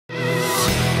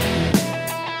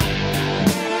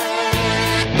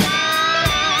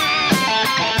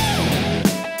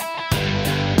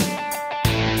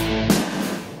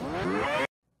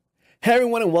Hey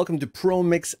everyone, and welcome to Pro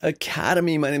Mix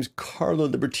Academy. My name is Carlo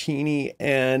Libertini,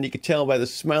 and you can tell by the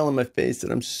smile on my face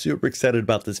that I'm super excited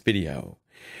about this video.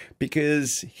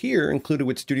 Because here, included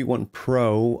with Studio One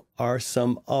Pro, are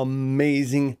some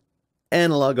amazing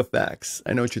analog effects.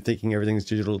 I know what you're thinking, everything's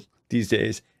digital these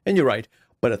days, and you're right.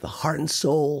 But at the heart and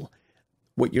soul,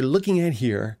 what you're looking at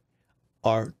here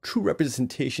are true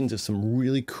representations of some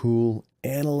really cool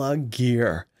analog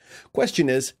gear. Question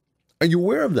is, are you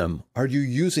aware of them? Are you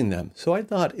using them? So I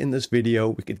thought in this video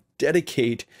we could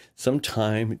dedicate some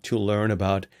time to learn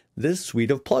about this suite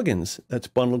of plugins that's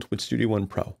bundled with Studio One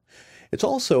Pro. It's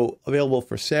also available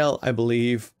for sale, I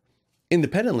believe,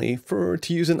 independently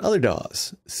to use in other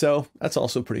DAWs. So that's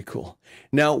also pretty cool.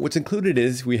 Now, what's included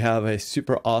is we have a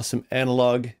super awesome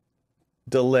analog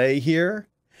delay here,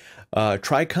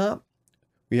 Tricomp.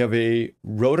 We have a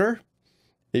rotor,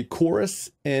 a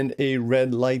chorus, and a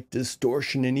red light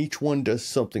distortion, and each one does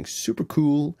something super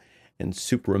cool and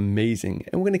super amazing.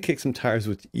 And we're going to kick some tires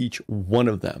with each one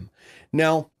of them.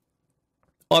 Now,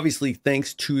 obviously,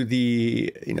 thanks to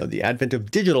the advent of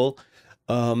digital,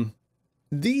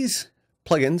 these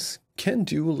plugins can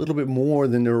do a little bit more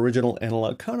than their original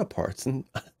analog counterparts, and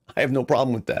I have no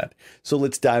problem with that. So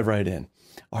let's dive right in.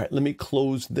 All right, let me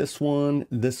close this one,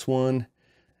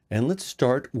 and let's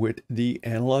start with the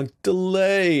analog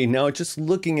delay. Now, just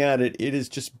looking at it, it is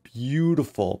just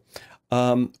beautiful.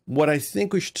 What I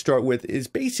think we should start with is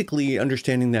basically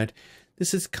understanding that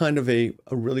this is kind of a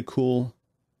really cool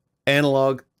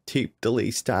analog tape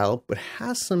delay style, but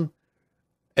has some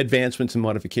advancements and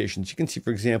modifications. You can see,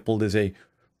 for example, there's a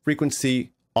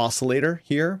frequency oscillator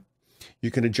here. You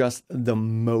can adjust the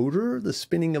motor, the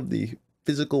spinning of the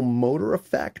physical motor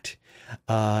effect.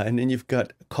 And then you've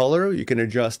got color. You can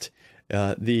adjust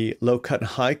the low cut and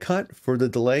high cut for the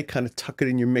delay, kind of tuck it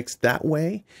in your mix that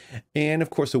way. And of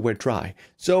course, a wet dry.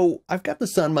 So I've got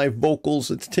this on my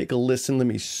vocals. Let's take a listen. Let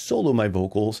me solo my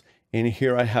vocals. And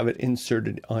here I have it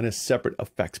inserted on a separate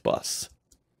effects bus.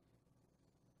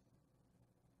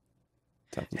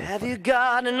 Have you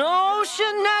got an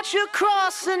ocean that you're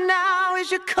crossing now?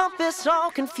 Is your compass all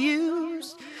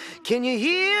confused? Can you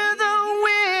hear the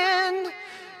wind?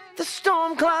 The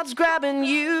storm clouds grabbing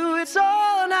you. It's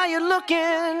all now you're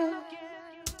looking.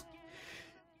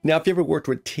 Now, if you ever worked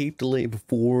with tape delay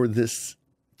before, this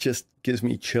just gives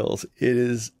me chills. It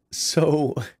is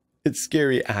so, it's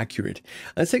scary accurate.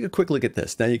 Let's take a quick look at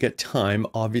this. Now you get time.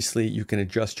 Obviously, you can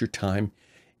adjust your time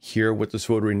here with this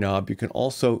rotary knob. You can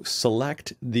also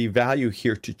select the value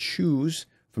here to choose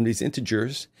from these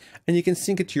integers, and you can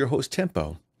sync it to your host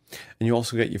tempo. And you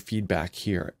also get your feedback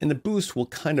here. And the boost will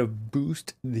kind of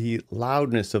boost the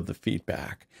loudness of the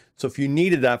feedback. So if you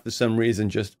needed that for some reason,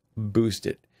 just boost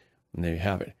it. And there you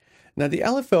have it. Now the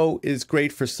LFO is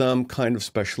great for some kind of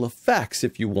special effects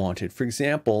if you wanted. For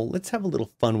example, let's have a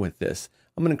little fun with this.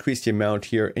 I'm going to increase the amount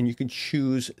here, and you can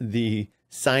choose the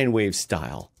sine wave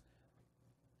style.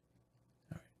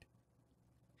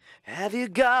 Have you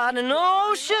got an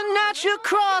ocean that you're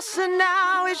crossing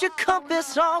now? Is your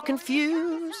compass all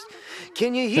confused?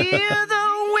 Can you hear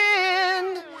the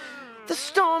wind? The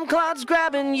storm clouds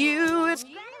grabbing you.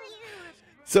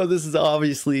 So this is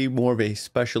obviously more of a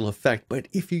special effect, but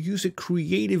if you use it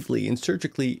creatively and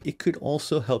surgically, it could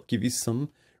also help give you some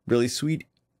really sweet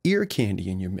ear candy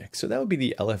in your mix. So that would be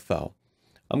the LFO.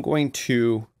 I'm going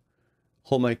to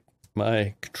hold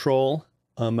my control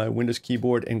on my Windows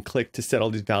keyboard and click to set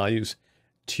all these values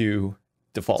to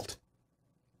default.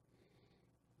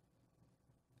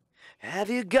 Have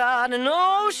you got an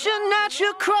ocean that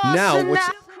you're crossing now?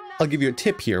 I'll give you a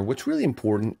tip here. What's really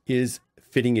important is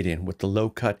fitting it in with the low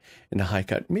cut and the high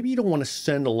cut. Maybe you don't want to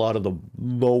send a lot of the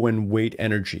low end weight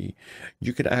energy.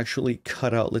 You could actually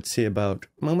cut out, let's say about,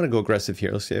 I'm going to go aggressive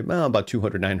here. Let's say about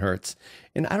 209 Hertz.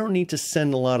 And I don't need to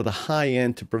send a lot of the high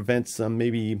end to prevent some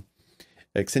maybe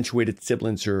accentuated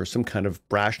sibilance or some kind of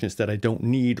brashness that I don't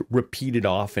need repeated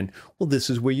often. Well, this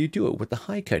is where you do it with the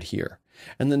high cut here.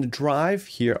 And then the drive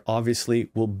here obviously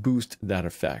will boost that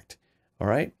effect. All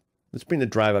right, let's bring the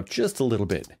drive up just a little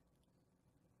bit.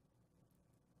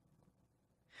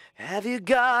 Have you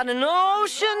got an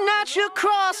ocean that you're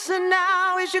crossing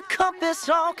now? Is your compass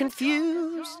all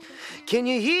confused? Can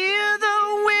you hear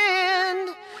the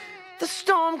wind? The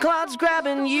storm clouds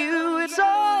grabbing you. It's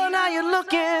all now you're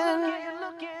looking.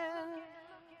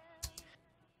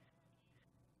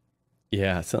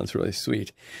 Yeah, sounds really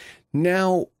sweet.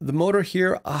 Now, the motor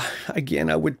here, again,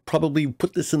 I would probably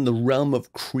put this in the realm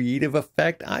of creative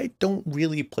effect. I don't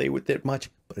really play with it much,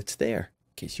 but it's there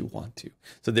in case you want to.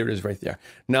 So there it is right there.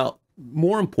 Now,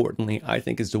 more importantly, I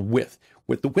think, is the width.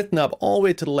 With the width knob all the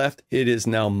way to the left, it is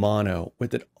now mono.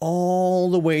 With it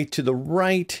all the way to the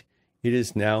right, it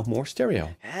is now more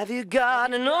stereo. Have you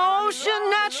got an ocean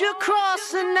that you're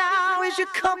crossing now? Is your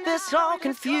compass all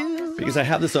confused? Because I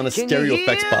have this on a stereo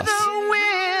effects bus,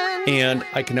 and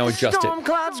I can now adjust it. Storm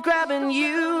clouds grabbing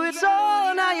you. It's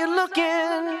all now you're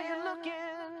looking.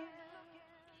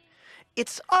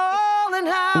 It's all in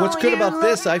how And what's good about you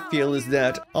this, look. I feel, is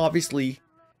that obviously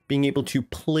being able to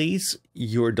place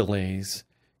your delays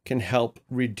can help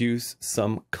reduce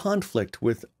some conflict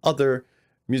with other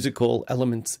musical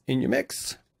elements in your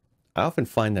mix. I often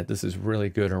find that this is really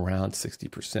good around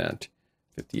 60%,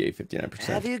 58, 59%.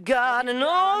 Have you got an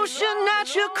ocean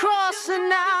that you're crossing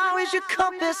now? Is your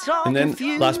compass all And then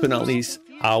confused? last but not least,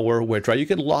 our wet dry. You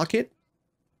could lock it,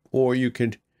 or you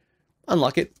could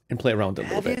unlock it and play around with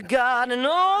it a little Have you bit. got an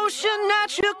ocean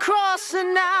that you're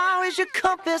crossing now? Is your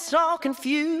compass all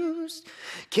confused?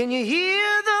 Can you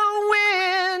hear the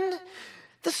wind?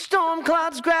 The storm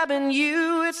clouds grabbing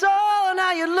you. It's all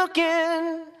now you're looking.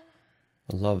 I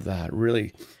love that.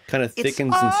 Really kind of It's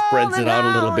thickens and spreads all it out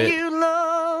a little how bit. you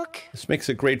look. This makes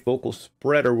a great vocal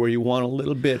spreader where you want a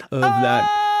little bit of that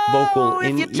vocal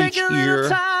in if you each take a little ear.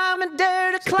 time and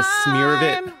dare to It's like a smear of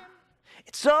it. climb,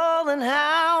 it's all in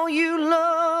how you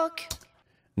look.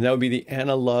 And that would be the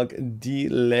analog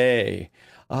delay.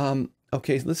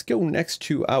 Okay, let's go next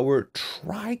to our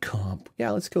Tricomp.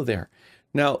 Yeah, let's go there.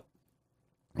 Now,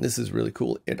 this is really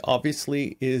cool. It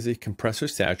obviously is a compressor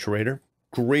saturator.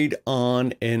 Great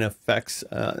on an effects,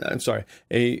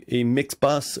 a mix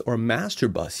bus or master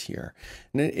bus here.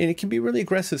 And it can be really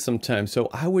aggressive sometimes. So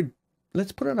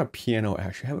let's put it on a piano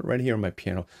actually. I have it right here on my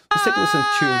piano. Let's take a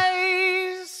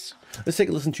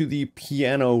listen to the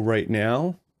piano right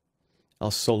now.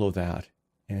 I'll solo that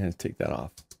and take that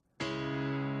off.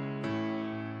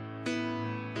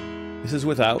 This is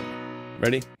without.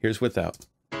 Ready? Here's without.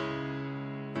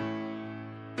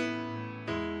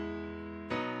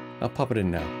 I'll pop it in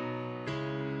now.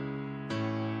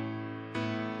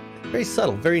 Very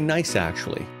subtle, very nice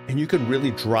actually. And you could really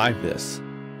drive this.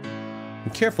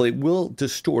 And carefully, it will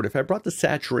distort. If I brought the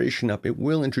saturation up, it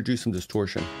will introduce some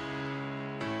distortion.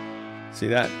 See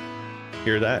that?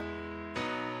 Hear that?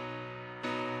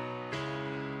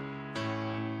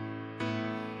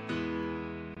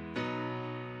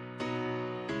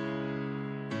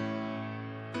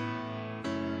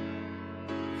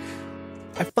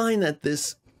 I find that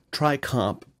this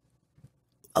Tricomp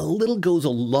a little goes a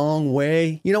long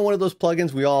way. You know, one of those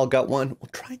plugins, we all got one. Well,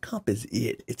 Tricomp is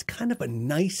it. It's kind of a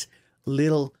nice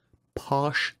little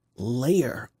posh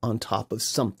layer on top of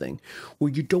something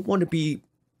where you don't want to be,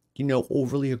 you know,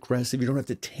 overly aggressive. You don't have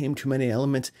to tame too many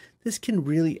elements. This can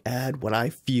really add what I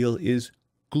feel is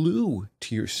glue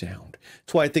to your sound.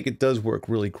 That's why I think it does work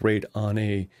really great on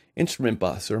a instrument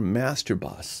bus or master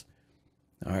bus.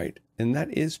 All right, and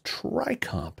that is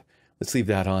Tricomp. Let's leave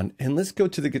that on and let's go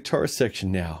to the guitar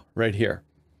section now, right here.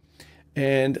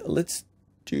 And let's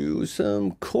do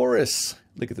some chorus.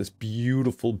 Look at this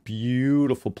beautiful,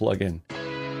 beautiful plugin.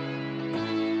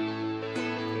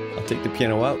 I'll take the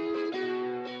piano out.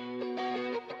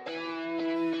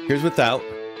 Here's without.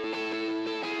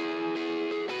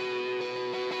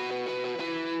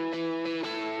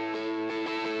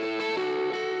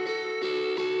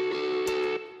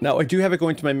 Now I do have it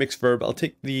going to my mix verb. I'll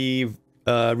take the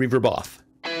reverb off.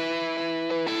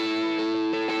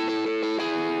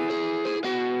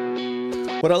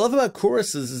 What I love about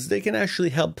choruses is they can actually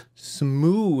help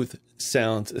smooth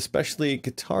sounds, especially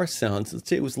guitar sounds. Let's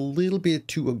say it was a little bit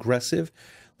too aggressive.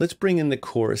 Let's bring in the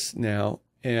chorus now,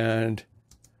 and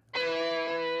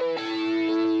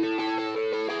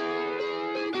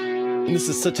this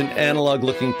is such an analog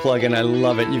looking plugin. I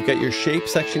love it. You've got your shape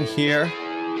section here,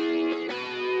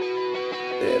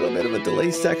 a little bit of a delay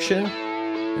section,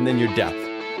 and then your depth.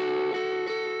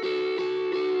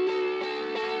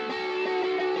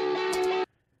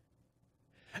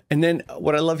 And then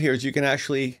what I love here is you can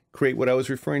actually create what I was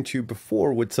referring to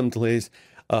before with some delays,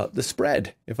 the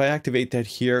spread. If I activate that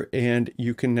here, and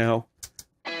you can now,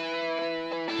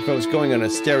 if I was going on a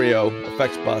stereo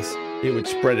effects bus, it would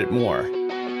spread it more.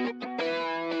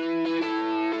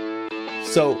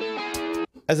 So,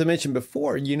 as I mentioned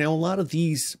before, you know, a lot of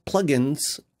these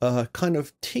plugins kind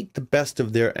of take the best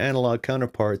of their analog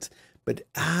counterparts, but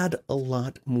add a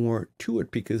lot more to it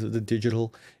because of the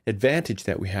digital advantage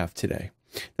that we have today.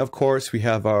 Now, of course, we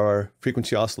have our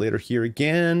frequency oscillator here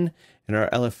again, and our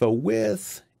LFO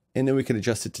width, and then we can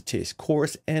adjust it to taste.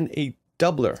 Chorus and a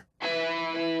doubler.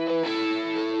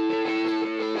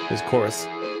 Here's chorus.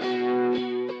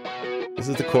 This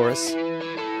is the chorus.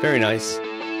 Very nice.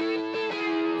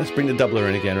 Let's bring the doubler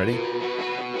in again. Ready?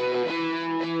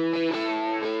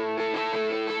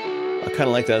 I kind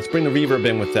of like that. Let's bring the reverb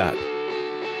in with that.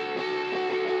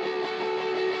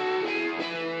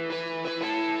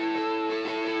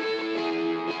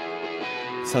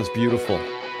 Sounds beautiful.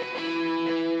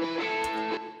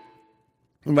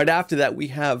 And right after that, we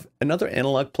have another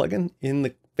analog plugin in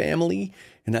the family,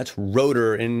 and that's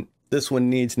Rotor. And this one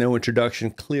needs no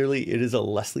introduction. Clearly, it is a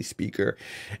Leslie speaker,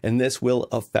 and this will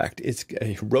affect. It's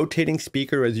a rotating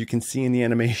speaker, as you can see in the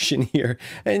animation here,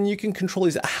 and you can control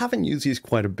these. I haven't used these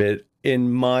quite a bit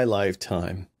in my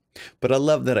lifetime, but I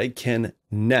love that I can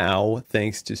now,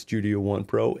 thanks to Studio One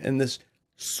Pro and this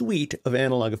suite of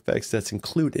analog effects that's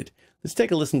included. Let's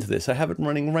take a listen to this. I have it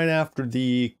running right after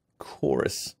the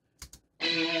chorus.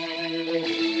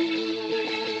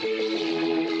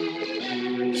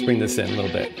 Let's bring this in a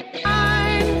little bit.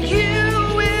 You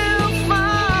will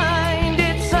find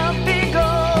it's a big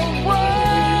old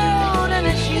world, and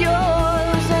it's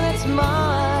yours and it's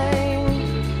mine.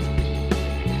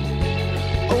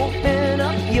 Open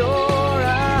up your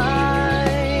eyes.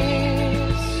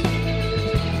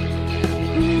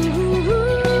 Ooh,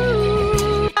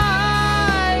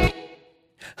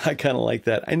 I kind of like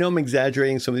that. I know I'm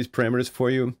exaggerating some of these parameters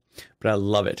for you, but I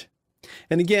love it.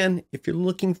 And again, if you're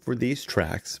looking for these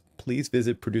tracks, please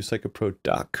visit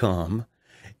producelikeapro.com.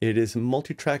 It is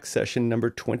multi-track session number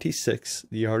 26.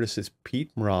 The artist is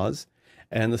Pete Mraz,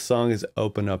 and the song is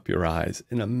Open Up Your Eyes.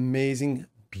 An amazing,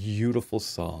 beautiful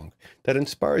song that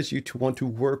inspires you to want to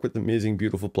work with amazing,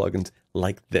 beautiful plugins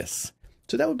like this.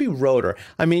 So that would be Rotor.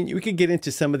 I mean, we could get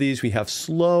into some of these. We have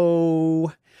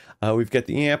slow. We've got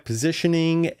the amp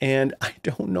positioning, and I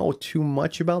don't know too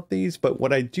much about these, but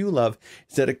what I do love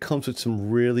is that it comes with some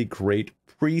really great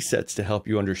presets to help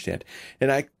you understand.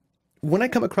 And when I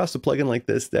come across a plugin like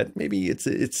this, that maybe it's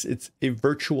a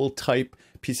virtual type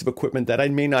piece of equipment that I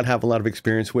may not have a lot of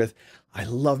experience with, I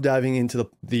love diving into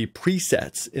the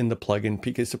presets in the plugin,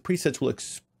 because the presets will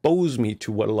expose me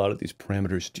to what a lot of these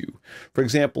parameters do. For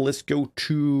example, let's go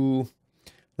to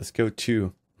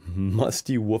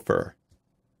Musty Woofer.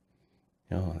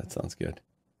 Oh, that sounds good.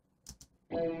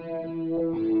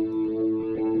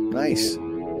 Nice.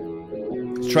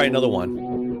 Let's try another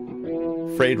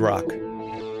one. Frayed Rock.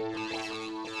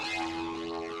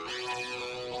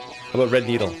 How about Red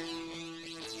Needle?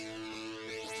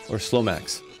 Or Slow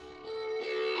Max?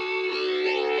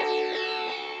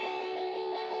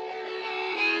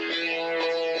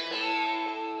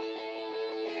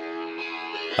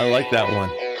 I like that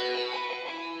one.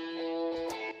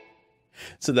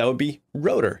 So that would be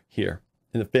Rotor here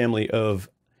in the family of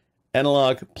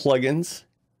analog plugins.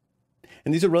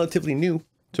 And these are relatively new,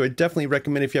 so I definitely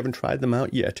recommend, if you haven't tried them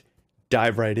out yet,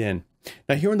 dive right in.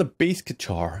 Now here on the bass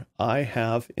guitar, I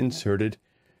have inserted,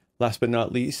 last but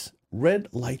not least,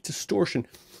 Light Distortion.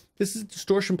 This is a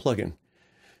distortion plugin.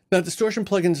 Now distortion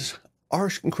plugins are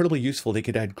incredibly useful. They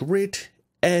could add grit,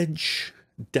 edge,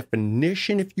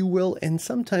 definition, if you will, and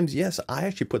sometimes, yes, I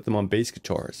actually put them on bass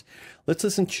guitars. Let's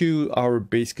listen to our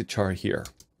bass guitar here.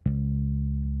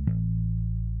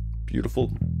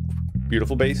 Beautiful,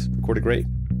 beautiful bass, recorded great.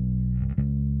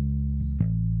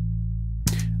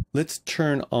 Let's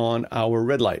turn on our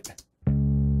red light.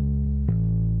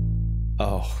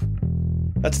 Oh,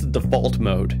 that's the default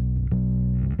mode.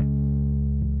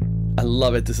 I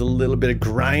love it. There's a little bit of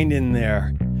grind in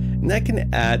there, and that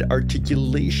can add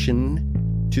articulation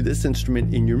to this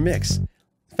instrument in your mix. In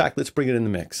fact, let's bring it in the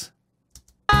mix.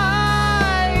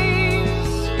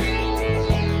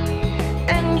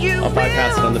 I'll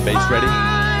bypass it on the bass. Ready?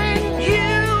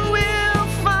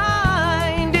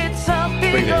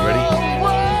 Bring it in. Ready?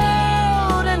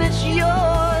 And it's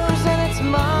yours and it's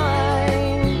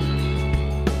mine.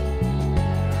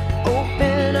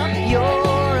 Open up your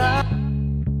eyes.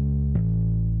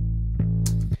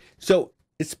 So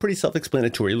it's pretty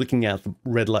self-explanatory. Looking at the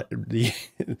red light, the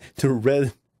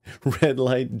red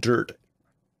light dirt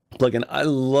plugin. I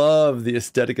love the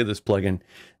aesthetic of this plugin,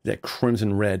 that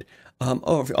crimson red.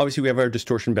 Obviously we have our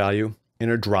distortion value and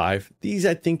our drive. These,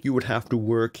 I think you would have to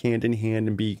work hand in hand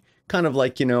and be kind of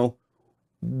like, you know,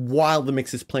 while the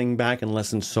mix is playing back and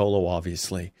less in solo,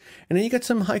 obviously. And then you got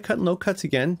some high cut and low cuts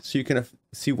again, so you can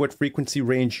see what frequency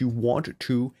range you want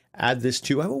to add this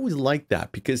to. I always like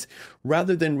that, because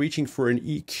rather than reaching for an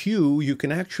EQ, you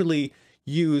can actually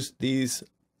use these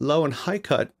low and high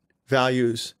cut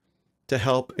values to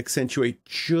help accentuate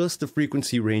just the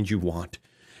frequency range you want.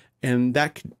 And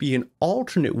that could be an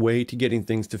alternate way to getting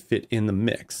things to fit in the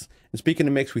mix. And speaking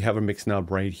of mix, we have a mix knob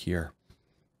right here.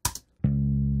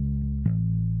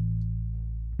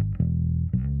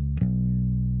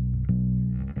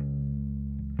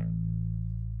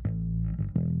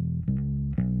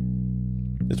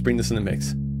 Let's bring this in the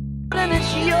mix. And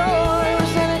it's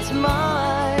yours and it's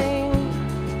mine.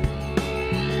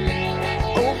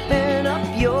 Open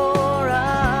up your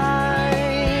eyes.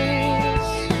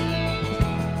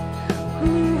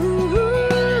 Ooh.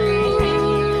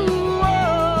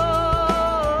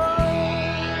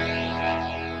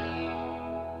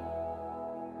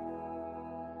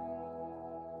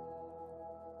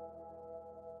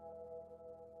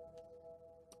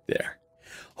 there.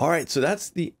 All right, so that's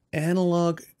the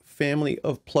analog family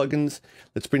of plugins.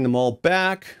 Let's bring them all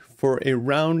back for a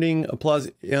rounding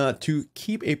applause. To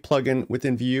keep a plugin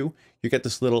within view, you get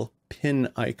this little pin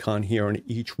icon here on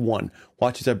each one.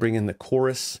 Watch as I bring in the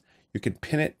chorus. You can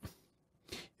pin it.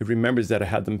 It remembers that I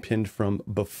had them pinned from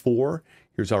before.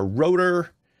 Here's our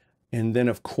rotor. And then,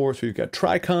 of course, we've got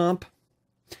Tricomp.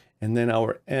 And then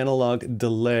our analog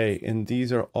delay. And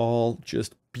these are all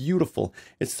just beautiful.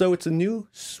 It's a new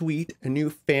suite, a new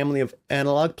family of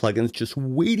analog plugins just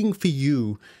waiting for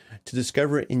you to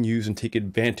discover and use and take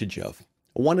advantage of.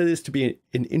 I wanted this to be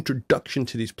an introduction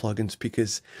to these plugins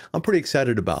because I'm pretty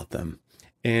excited about them.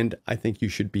 And I think you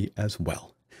should be as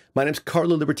well. My name's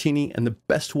Carlo Libertini, and the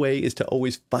best way is to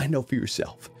always find out for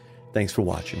yourself. Thanks for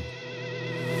watching.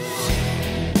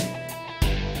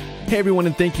 Hey everyone,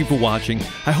 and thank you for watching.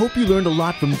 I hope you learned a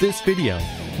lot from this video.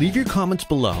 Leave your comments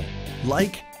below.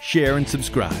 Like, share, and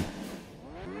subscribe.